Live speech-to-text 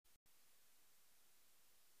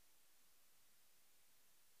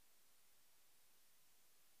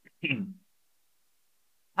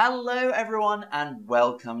Hello everyone and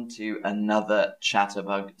welcome to another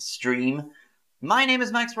Chatterbug stream. My name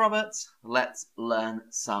is Max Roberts. Let's learn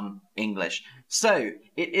some English. So,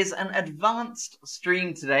 it is an advanced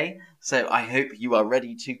stream today, so I hope you are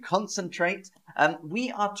ready to concentrate.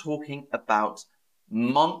 We are talking about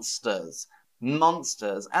monsters.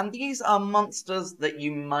 Monsters. And these are monsters that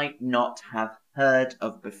you might not have heard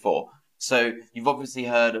of before. So, you've obviously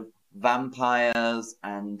heard of vampires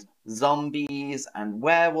and zombies and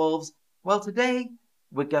werewolves. Well, today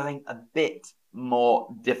we're going a bit more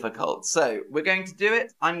difficult. So we're going to do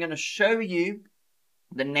it. I'm going to show you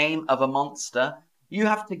the name of a monster. You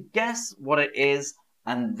have to guess what it is,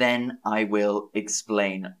 and then I will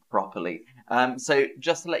explain properly. So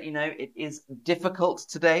just to let you know, it is difficult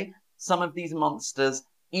today. Some of these monsters,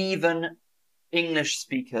 even English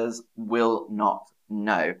speakers will not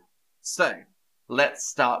know. So let's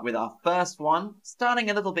start with our first one, starting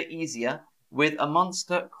a little bit easier with a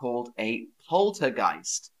monster called a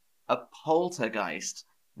poltergeist. A poltergeist.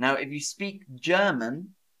 Now, if you speak German,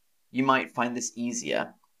 you might find this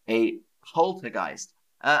easier. A poltergeist.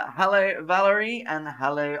 Hello, Valerie, and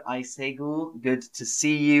hello, Isegul. Good to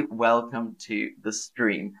see you. Welcome to the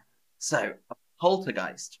stream. So, a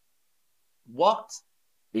poltergeist. What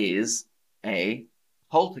is a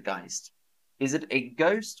poltergeist? Is it a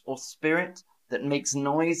ghost or spirit that makes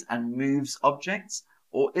noise and moves objects?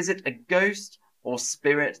 Or is it a ghost or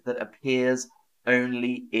spirit that appears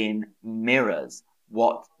only in mirrors?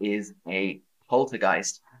 What is a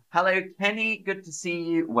poltergeist? Hello, Kenny. Good to see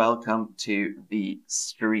you. Welcome to the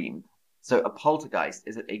stream. So a poltergeist,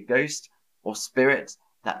 is it a ghost or spirit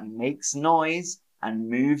that makes noise and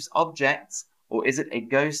moves objects? Or is it a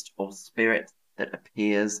ghost or spirit that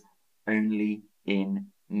appears only in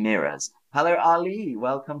mirrors? Hello, Ali.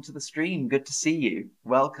 Welcome to the stream. Good to see you.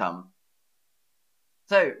 Welcome.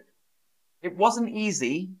 So, it wasn't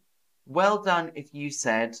easy. Well done if you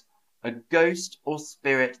said a ghost or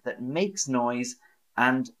spirit that makes noise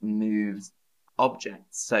and moves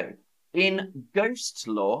objects. So, in ghost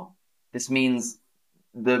lore, this means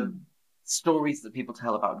the stories that people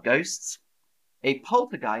tell about ghosts. A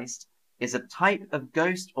poltergeist is a type of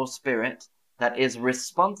ghost or spirit that is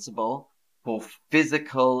responsible for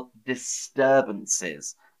physical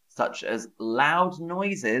disturbances, such as loud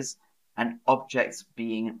noises and objects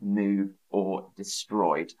being moved or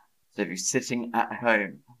destroyed. So if you're sitting at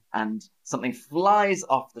home and something flies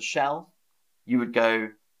off the shelf, you would go,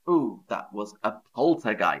 ooh, that was a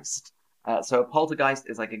poltergeist. So a poltergeist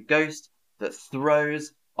is like a ghost that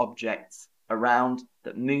throws objects around,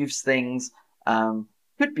 that moves things.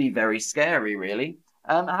 Could be very scary, really.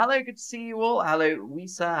 Hello, good to see you all. Hello,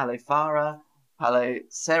 Wisa. Hello, Farah. Hello,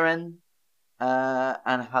 Seren.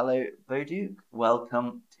 And hello, Boduk.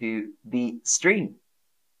 Welcome to the stream.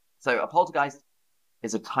 So a poltergeist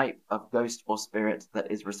is a type of ghost or spirit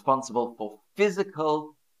that is responsible for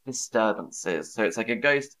physical disturbances. So it's like a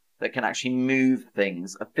ghost that can actually move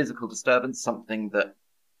things. A physical disturbance, something that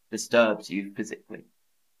disturbs you physically.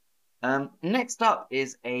 Next up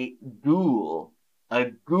is a ghoul. A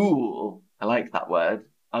ghoul. I like that word.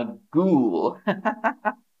 A ghoul.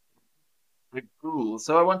 A ghoul.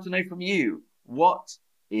 So I want to know from you, what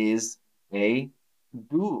is a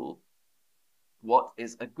ghoul? What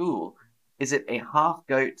is a ghoul? Is it a half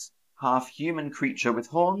goat, half human creature with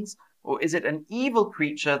horns? Or is it an evil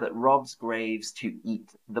creature that robs graves to eat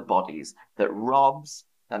the bodies? That robs,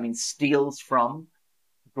 that means steals from,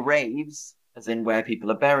 graves, as in where people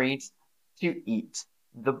are buried, to eat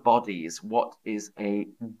the bodies. What is a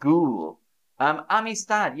ghoul?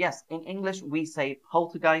 Amistad, yes, in English we say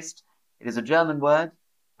poltergeist. It is a German word,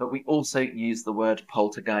 but we also use the word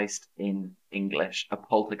poltergeist in English, a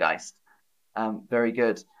poltergeist. Very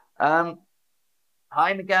good. Hi,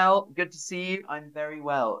 Miguel. Good to see you. I'm very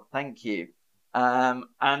well. Thank you.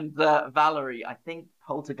 And Valerie, I think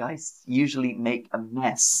poltergeists usually make a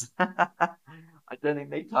mess. I don't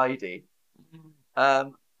think they tidy.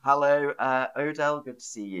 Hello, Odell. Good to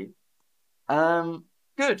see you.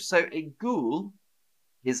 Good. So a ghoul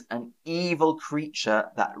is an evil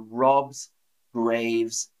creature that robs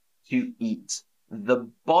graves to eat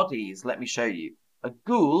the bodies. Let me show you. A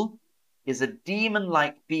ghoul is a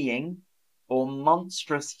demon-like being or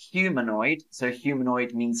monstrous humanoid. So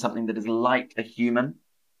humanoid means something that is like a human.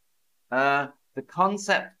 The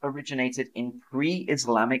concept originated in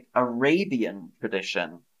pre-Islamic Arabian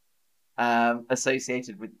tradition,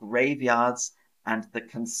 associated with graveyards and the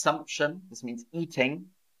consumption, this means eating,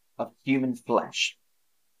 of human flesh.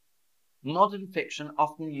 Modern fiction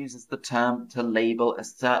often uses the term to label a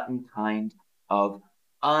certain kind of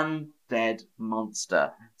undead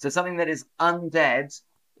monster. So something that is undead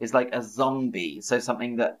is like a zombie, so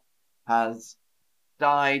something that has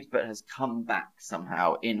died but has come back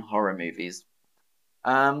somehow in horror movies.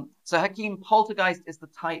 So Hakeem, poltergeist is the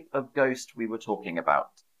type of ghost we were talking about.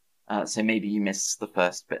 So maybe you missed the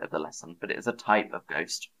first bit of the lesson, but it is a type of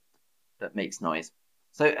ghost that makes noise.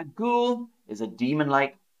 So a ghoul is a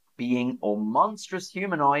demon-like being or monstrous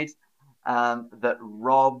humanoid that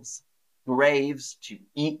robs graves to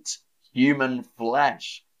eat human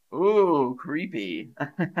flesh. Ooh, creepy.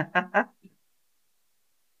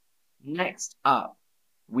 Next up,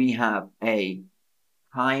 we have a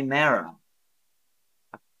chimera.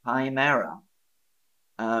 A chimera.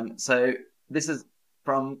 So this is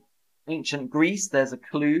from ancient Greece. There's a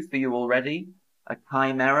clue for you already. A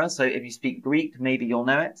chimera. So if you speak Greek, maybe you'll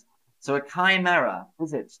know it. So a chimera,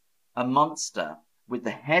 is it a monster with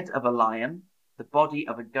the head of a lion, the body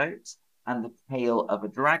of a goat, and the tail of a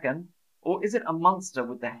dragon? Or is it a monster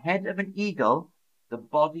with the head of an eagle, the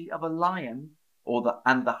body of a lion,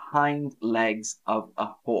 and the hind legs of a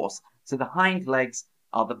horse? So the hind legs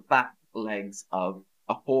are the back legs of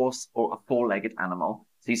a horse or a four-legged animal.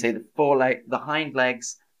 So you say the hind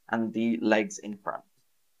legs and the legs in front.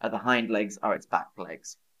 The hind legs are its back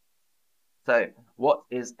legs. So what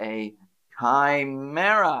is a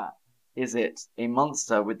chimera? Is it a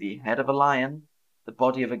monster with the head of a lion, the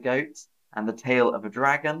body of a goat, and the tail of a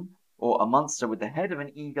dragon? Or a monster with the head of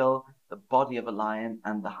an eagle, the body of a lion,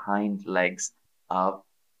 and the hind legs of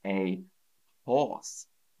a horse?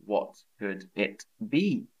 What could it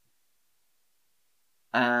be?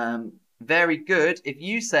 Very good. If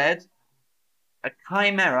you said a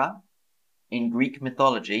chimera in Greek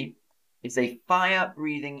mythology is a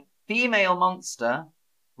fire-breathing female monster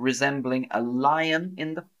resembling a lion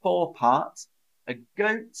in the forepart, a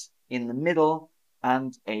goat in the middle,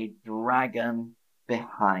 and a dragon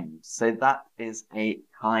behind. So that is a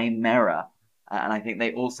chimera. And I think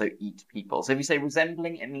they also eat people. So if you say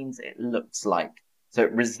resembling, it means it looks like. So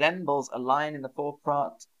it resembles a lion in the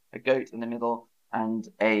forepart, a goat in the middle, and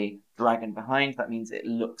a dragon behind. That means it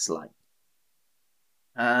looks like.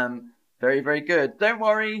 Very, very good. Don't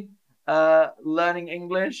worry, learning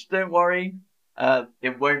English, don't worry.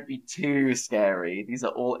 It won't be too scary. These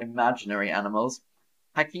are all imaginary animals.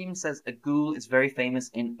 Hakeem says a ghoul is very famous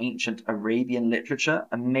in ancient Arabian literature.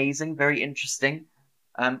 Amazing, very interesting.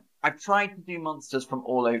 I've tried to do monsters from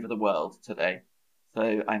all over the world today,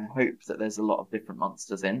 so I hope that there's a lot of different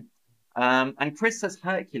monsters in. And Chris says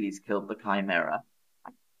Hercules killed the chimera.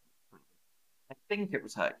 I think it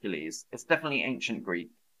was Hercules. It's definitely ancient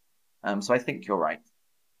Greek. So I think you're right.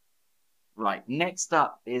 Right, next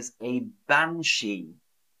up is a banshee.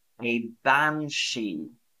 A banshee.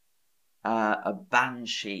 A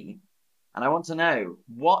banshee. And I want to know,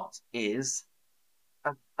 what is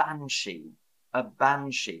a banshee? A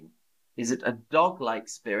banshee. Is it a dog-like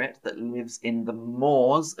spirit that lives in the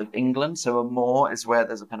moors of England? So a moor is where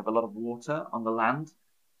there's a kind of a lot of water on the land.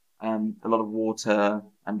 A lot of water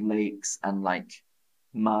and lakes and like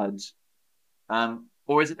mud.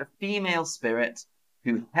 Or is it a female spirit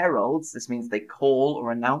who heralds, this means they call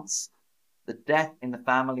or announce, the death in the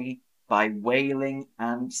family by wailing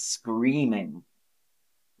and screaming?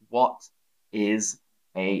 What is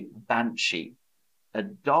a banshee? A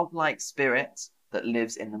dog-like spirit that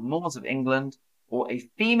lives in the moors of England, or a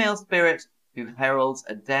female spirit who heralds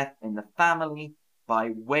a death in the family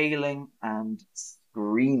by wailing and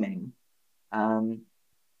screaming?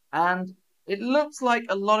 And it looks like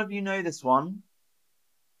a lot of you know this one.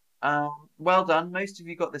 Well done. Most of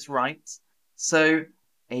you got this right. So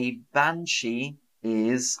a banshee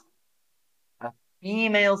is a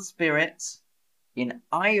female spirit in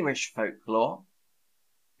Irish folklore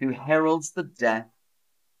who heralds the death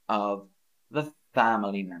of the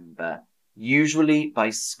family member, usually by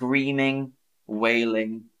screaming,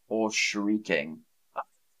 wailing, or shrieking.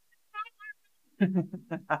 I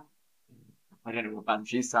don't know what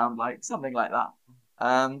banshees sound like, something like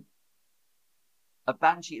that. A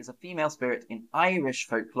banshee is a female spirit in Irish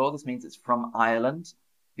folklore. This means it's from Ireland,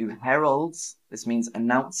 who heralds, this means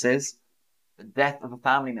announces, the death of a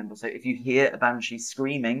family member. So if you hear a banshee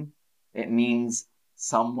screaming, it means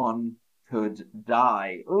someone could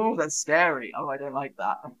die. Oh, that's scary. Oh, I don't like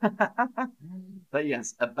that. But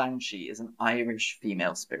yes, a banshee is an Irish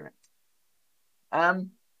female spirit.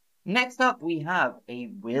 Next up, we have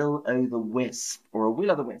a will-o'-the-wisp, or a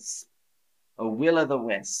will-o'-the-wisp. A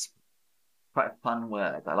will-o'-the-wisp. Quite a fun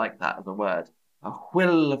word. I like that as a word. A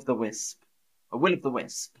will-o'-the-wisp. A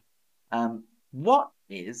will-o'-the-wisp. What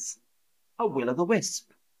is a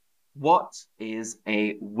will-o'-the-wisp? What is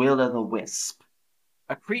a will-o'-the-wisp?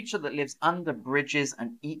 A creature that lives under bridges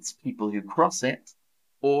and eats people who cross it,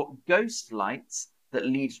 or ghost lights that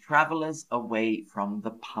lead travellers away from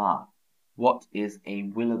the path. What is a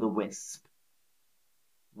will-o'-the-wisp?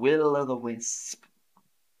 Will-o'-the-wisp.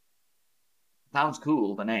 Sounds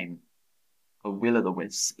cool, the name. A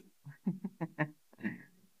will-o'-the-wisp.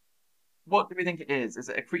 What do we think it is? Is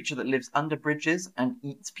it a creature that lives under bridges and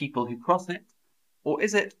eats people who cross it? Or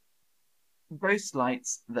is it ghost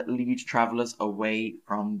lights that lead travellers away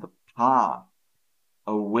from the path?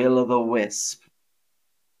 A will-o'-the-wisp.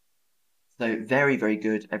 So very, very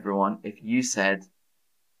good, everyone. If you said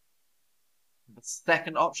the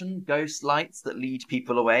second option, ghost lights that lead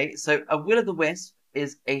people away. So a will-o'-the-wisp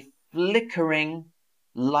is a flickering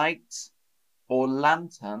light or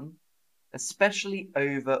lantern, especially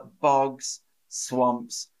over bogs,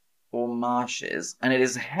 swamps, or marshes. And it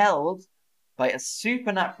is held by a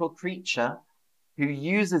supernatural creature who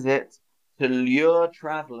uses it to lure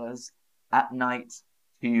travelers at night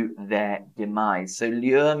to their demise. So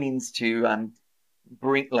lure means to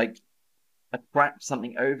bring, like, attract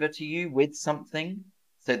something over to you with something.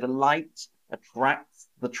 So the light attracts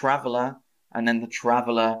the traveler, and then the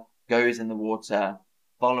traveler goes in the water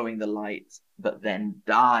following the light, but then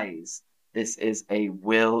dies. This is a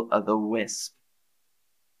will-o'-the-wisp.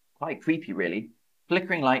 Quite creepy, really.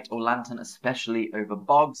 Flickering light or lantern, especially over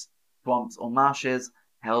bogs, swamps, or marshes,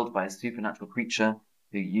 held by a supernatural creature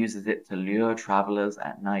who uses it to lure travelers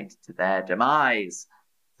at night to their demise.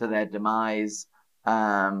 So their demise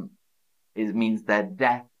means their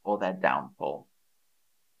death or their downfall.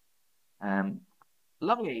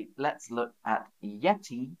 Lovely. Let's look at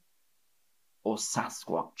Yeti or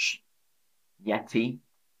Sasquatch. Yeti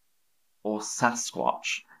or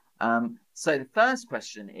Sasquatch. So the first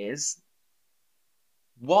question is,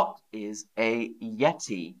 what is a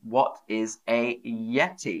Yeti? What is a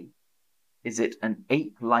Yeti? Is it an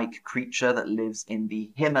ape-like creature that lives in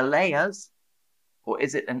the Himalayas? Or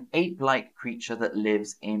is it an ape-like creature that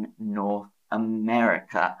lives in North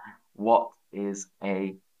America? What is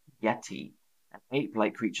a Yeti? An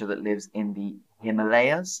ape-like creature that lives in the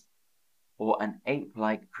Himalayas? Or an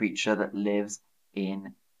ape-like creature that lives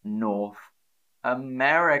in North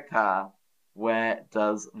America? Where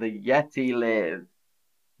does the Yeti live?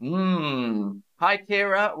 Hi,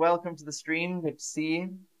 Kira. Welcome to the stream. Good to see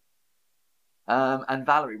you. And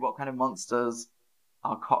Valerie, what kind of monsters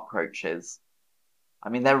are cockroaches? I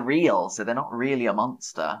mean, they're real, so they're not really a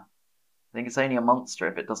monster. I think it's only a monster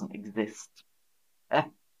if it doesn't exist. But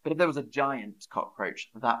if there was a giant cockroach,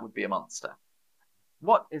 that would be a monster.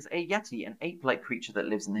 What is a Yeti? An ape-like creature that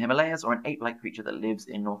lives in the Himalayas or an ape-like creature that lives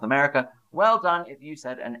in North America? Well done if you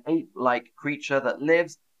said an ape-like creature that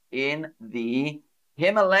lives in the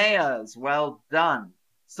Himalayas. Well done.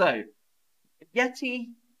 So, Yeti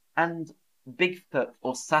and Bigfoot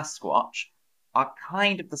or Sasquatch are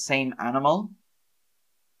kind of the same animal,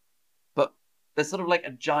 but they're sort of like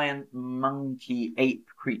a giant monkey ape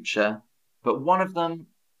creature. But one of them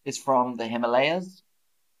is from the Himalayas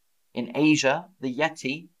in Asia, the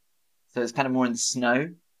Yeti, so it's kind of more in the snow,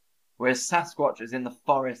 whereas Sasquatch is in the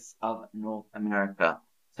forests of North America.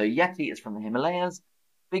 So Yeti is from the Himalayas,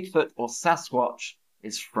 Bigfoot or Sasquatch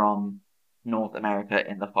is from North America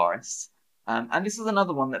in the forests. And this is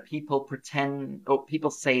another one that people pretend, or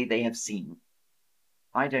people say they have seen.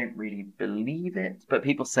 I don't really believe it, but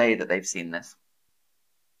people say that they've seen this.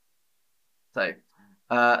 So,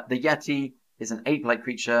 the Yeti is an ape-like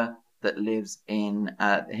creature that lives in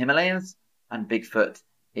the Himalayas, and Bigfoot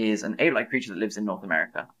is an ape-like creature that lives in North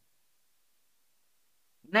America.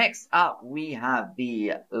 Next up, we have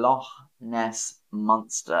the Loch Ness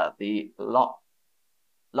Monster. The Loch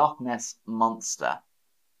Ness Monster.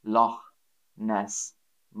 Loch Ness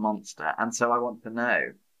Monster. And so I want to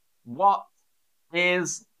know, what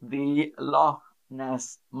is the Loch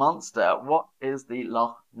Ness Monster? What is the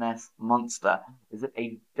Loch Ness Monster? Is it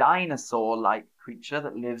a dinosaur-like creature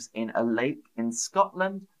that lives in a lake in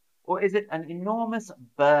Scotland? Or is it an enormous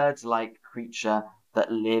bird-like creature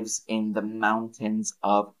that lives in the mountains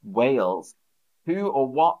of Wales? Who or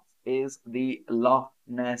what is the Loch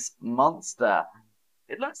Ness Monster?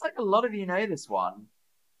 It looks like a lot of you know this one.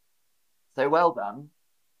 So well done.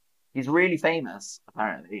 He's really famous,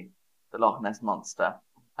 apparently, the Loch Ness Monster.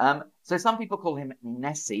 So some people call him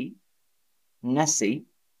Nessie. Nessie.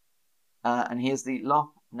 And here's the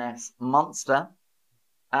Loch Ness Monster.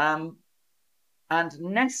 And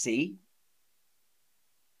Nessie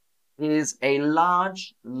is a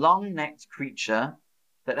large, long-necked creature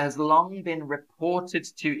that has long been reported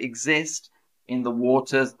to exist in the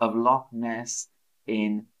waters of Loch Ness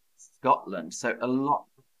in Scotland. So a lot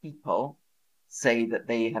of people say that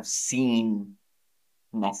they have seen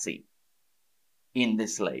Nessie in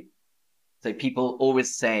this lake. So people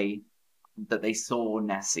always say, that they saw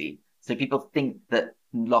Nessie. So people think that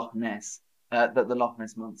that the Loch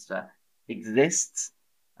Ness monster exists.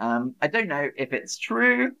 I don't know if it's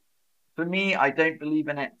true. For me, I don't believe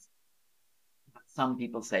in it. But some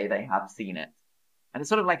people say they have seen it. And it's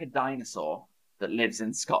sort of like a dinosaur that lives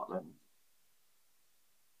in Scotland.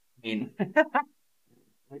 I mean,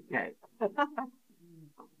 okay. I'm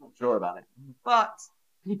not sure about it. But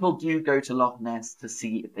people do go to Loch Ness to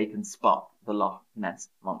see if they can spot the Loch Ness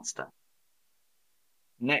monster.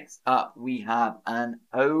 Next up, we have an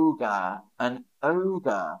ogre. An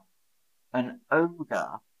ogre. An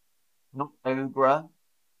ogre. Not ogre,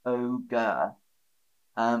 ogre.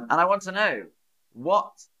 And I want to know,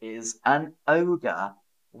 what is an ogre?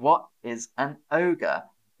 What is an ogre?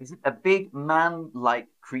 Is it a big man-like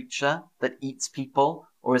creature that eats people?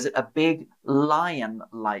 Or is it a big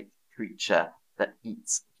lion-like creature that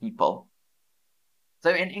eats people? So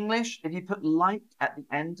in English, if you put like at the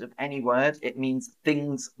end of any word, it means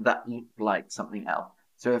things that look like something else.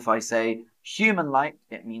 So if I say human-like,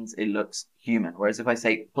 it means it looks human. Whereas if I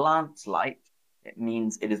say plant-like, it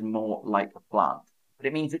means it is more like a plant. But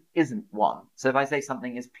it means it isn't one. So if I say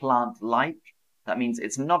something is plant-like, that means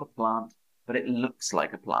it's not a plant, but it looks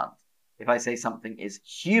like a plant. If I say something is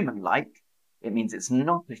human-like, it means it's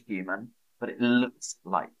not a human, but it looks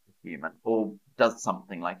like a human or does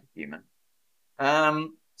something like a human.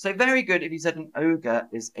 So very good if you said an ogre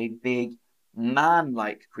is a big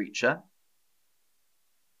man-like creature.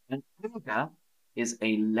 An ogre is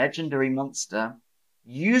a legendary monster,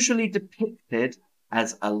 usually depicted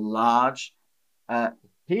as a large,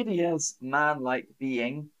 hideous man-like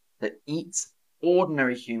being that eats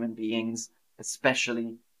ordinary human beings,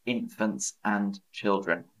 especially infants and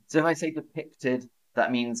children. So if I say depicted,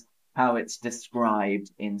 that means how it's described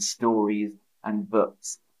in stories and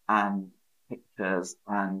books and pictures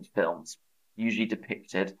and films, usually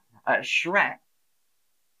depicted. Shrek,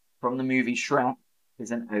 from the movie Shrek,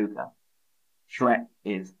 is an ogre. Shrek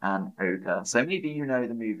is an ogre. So maybe you know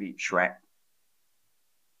the movie Shrek.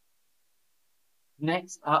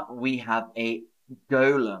 Next up, we have a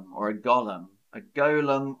golem or a golem. A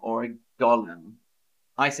golem or a golem.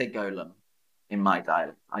 I say golem in my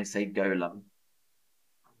dialect. I say golem.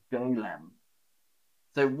 Golem.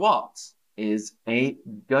 So what is a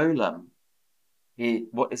golem?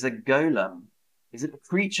 What is a golem? Is it a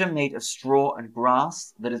creature made of straw and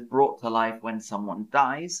grass that is brought to life when someone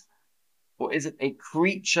dies? Or is it a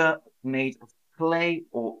creature made of clay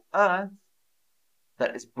or earth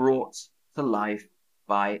that is brought to life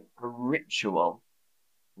by a ritual?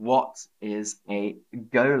 What is a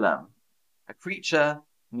golem? A creature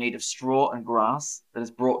made of straw and grass that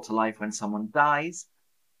is brought to life when someone dies?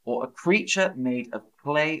 Or a creature made of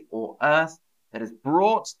clay or earth that is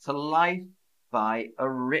brought to life by a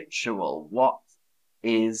ritual? What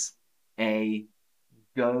is a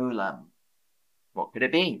golem? What could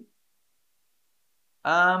it be?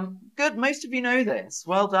 Good. Most of you know this.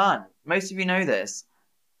 Well done. Most of you know this.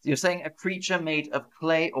 You're saying a creature made of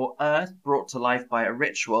clay or earth brought to life by a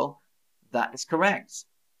ritual. That is correct.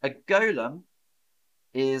 A golem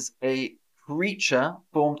is a creature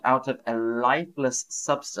formed out of a lifeless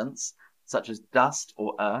substance, such as dust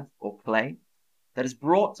or earth or clay, that is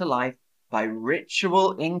brought to life by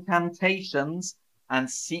ritual incantations and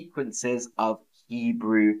sequences of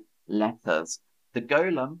Hebrew letters. The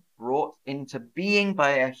golem, brought into being by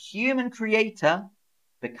a human creator,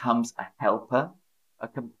 becomes a helper, a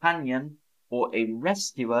companion, or a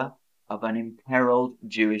rescuer of an imperiled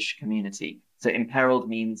Jewish community. So imperiled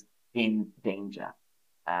means in danger.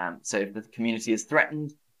 So if the community is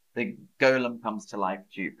threatened, the golem comes to life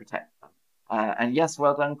to protect them. And yes,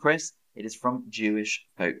 well done, Chris. It is from Jewish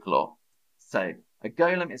folklore. So a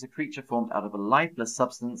golem is a creature formed out of a lifeless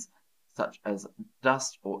substance, such as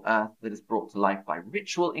dust or earth, that is brought to life by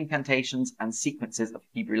ritual incantations and sequences of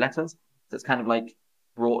Hebrew letters. So it's kind of like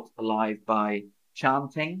brought alive by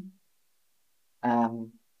chanting.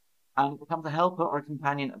 And it becomes a helper or a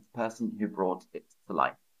companion of the person who brought it to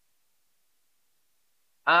life.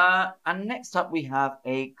 And next up, we have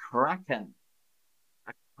a kraken.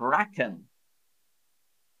 A kraken.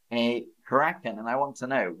 A kraken. And I want to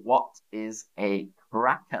know, what is a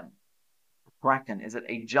kraken? A kraken, is it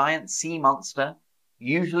a giant sea monster,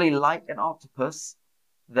 usually like an octopus,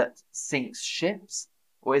 that sinks ships?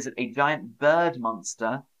 Or is it a giant bird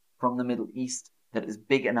monster from the Middle East that is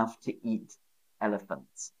big enough to eat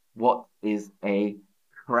elephants? What is a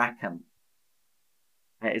kraken?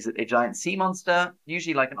 Is it a giant sea monster,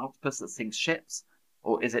 usually like an octopus that sinks ships?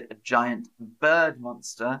 Or is it a giant bird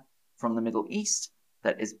monster from the Middle East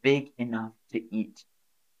that is big enough to eat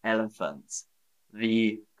elephants?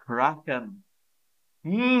 The kraken.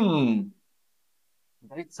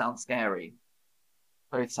 Both sound scary.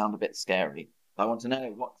 Both sound a bit scary. I want to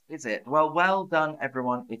know, what is it? Well done,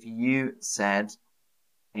 everyone, if you said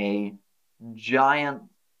a giant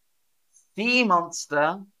sea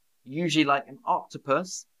monster, usually like an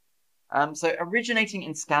octopus. So originating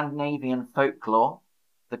in Scandinavian folklore,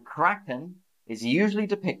 the kraken is usually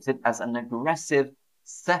depicted as an aggressive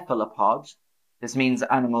cephalopod. This means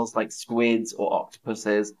animals like squids or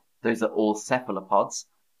octopuses, those are all cephalopods.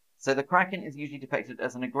 So the kraken is usually depicted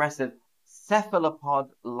as an aggressive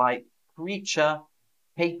cephalopod-like creature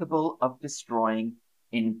capable of destroying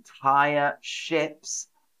entire ships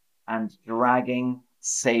and dragging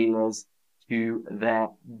sailors to their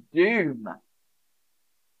doom.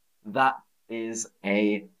 That is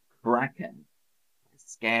a kraken. A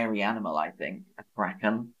scary animal, I think. A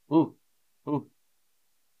kraken. Ooh, ooh.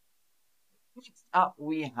 Next up,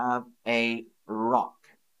 we have a rock.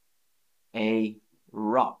 A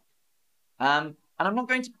rock. And I'm not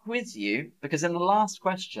going to quiz you because in the last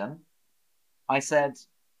question, I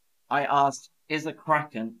asked, is a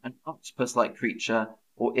kraken an octopus-like creature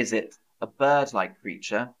or is it a bird-like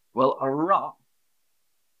creature? Well, a rock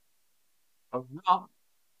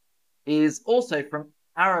is also from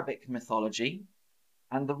Arabic mythology,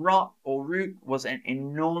 and the roc or rook was an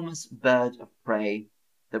enormous bird of prey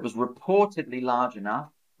that was reportedly large enough,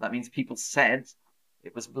 that means people said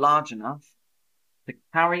it was large enough, to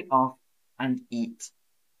carry off and eat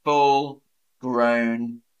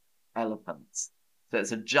full-grown elephants. So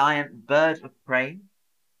it's a giant bird of prey.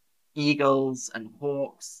 Eagles and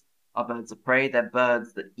hawks are birds of prey. They're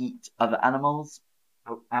birds that eat other animals.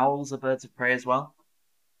 Owls are birds of prey as well.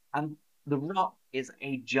 And the roc is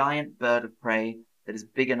a giant bird of prey that is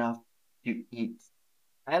big enough to eat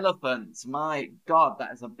elephants. My God,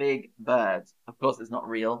 that is a big bird. Of course, it's not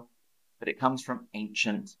real, but it comes from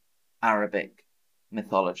ancient Arabic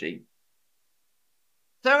mythology.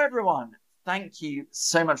 So everyone, thank you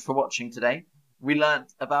so much for watching today. We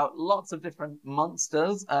learnt about lots of different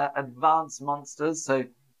monsters, advanced monsters. So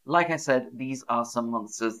like I said, these are some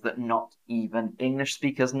monsters that not even English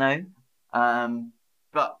speakers know.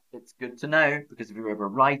 But it's good to know because if you're ever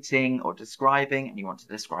writing or describing and you want to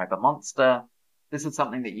describe a monster, this is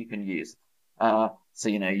something that you can use. So,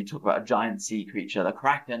 you talk about a giant sea creature, the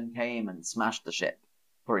Kraken came and smashed the ship,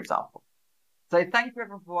 for example. So thank you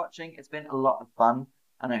everyone for watching. It's been a lot of fun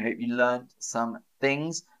and I hope you learned some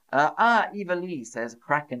things. Eva Lee says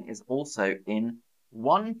Kraken is also in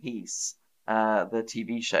One Piece, the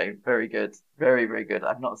TV show. Very good. Very, very good.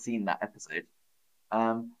 I've not seen that episode.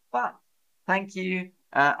 But thank you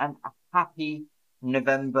and a happy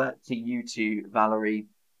November to you too, Valerie.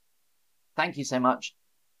 Thank you so much.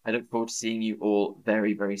 I look forward to seeing you all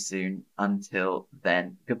very, very soon. Until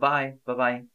then, goodbye. Bye-bye.